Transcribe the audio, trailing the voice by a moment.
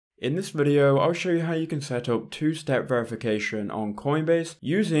In this video, I'll show you how you can set up two-step verification on Coinbase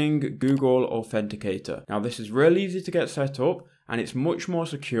using Google Authenticator. Now this is really easy to get set up and it's much more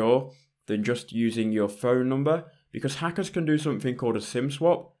secure than just using your phone number because hackers can do something called a SIM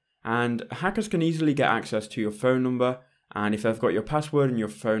swap, and hackers can easily get access to your phone number, and if they've got your password and your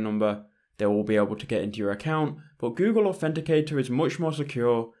phone number, they will be able to get into your account. But Google Authenticator is much more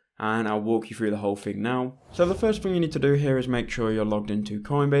secure, and I'll walk you through the whole thing now. So the first thing you need to do here is make sure you're logged into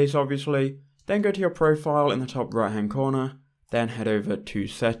Coinbase, obviously. Then go to your profile in the top right hand corner, then head over to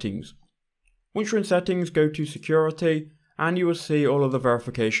settings. Once you're in settings, go to security, and you will see all of the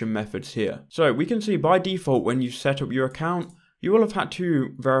verification methods here. So we can see by default when you set up your account, you will have had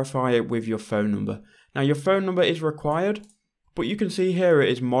to verify it with your phone number. Now your phone number is required, but you can see here it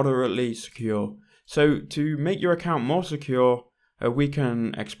is moderately secure. So to make your account more secure, we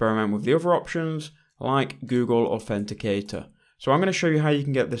can experiment with the other options like Google Authenticator. So I'm going to show you how you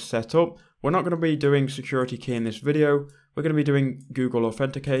can get this set up. We're not going to be doing security key in this video. We're going to be doing Google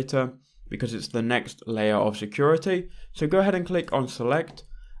Authenticator because it's the next layer of security. So go ahead and click on select,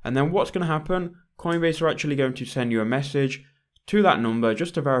 and then what's going to happen, Coinbase are actually going to send you a message to that number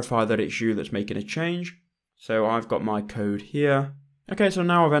just to verify that it's you that's making a change. So I've got my code here. Okay, so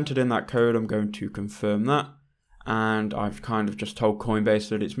now I've entered in that code, I'm going to confirm that. And I've kind of just told Coinbase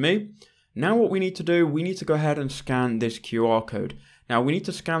that it's me. Now what we need to do, we need to go ahead and scan this QR code. Now we need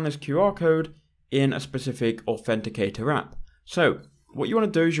to scan this QR code in a specific Authenticator app. So what you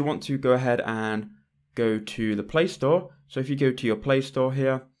want to do is you want to go ahead and go to the Play Store. So if you go to your Play Store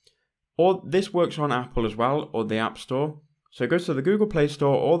here, or this works on Apple as well, or the App Store. So go to the Google Play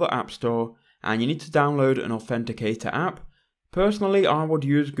Store or the App Store, and you need to download an Authenticator app. Personally, I would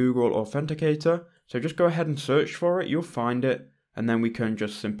use Google Authenticator. So just go ahead and search for it, you'll find it, and then we can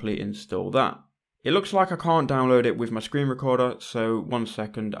just simply install that. It looks like I can't download it with my screen recorder, so 1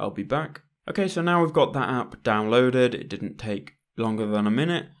 second, I'll be back. Okay, so now we've got that app downloaded, it didn't take longer than a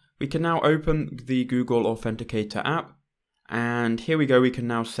minute. We can now open the Google Authenticator app, and here we go, we can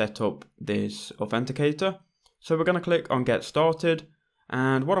now set up this Authenticator. So we're going to click on Get Started,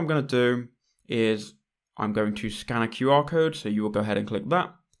 and what I'm going to do is I'm going to scan a QR code, so you will go ahead and click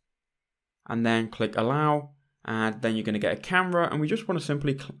that. And then click allow, and then you're going to get a camera, and we just want to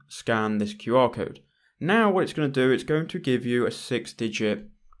simply scan this QR code. Now what it's going to do, it's going to give you a 6-digit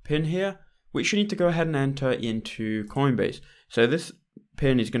PIN here, which you need to go ahead and enter into Coinbase. So this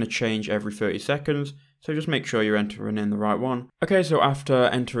PIN is going to change every 30 seconds, so just make sure you're entering in the right one. Okay, so after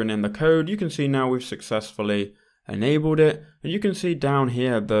entering in the code, you can see now we've successfully enabled it, and you can see down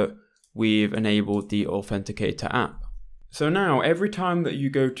here that we've enabled the Authenticator app. So now, every time that you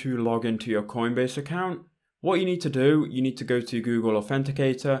go to log into your Coinbase account, what you need to do, you need to go to Google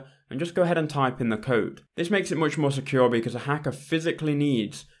Authenticator and just go ahead and type in the code. This makes it much more secure because a hacker physically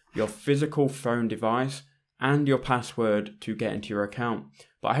needs your physical phone device and your password to get into your account.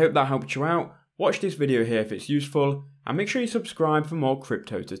 But I hope that helped you out. Watch this video here if it's useful, and make sure you subscribe for more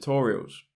crypto tutorials.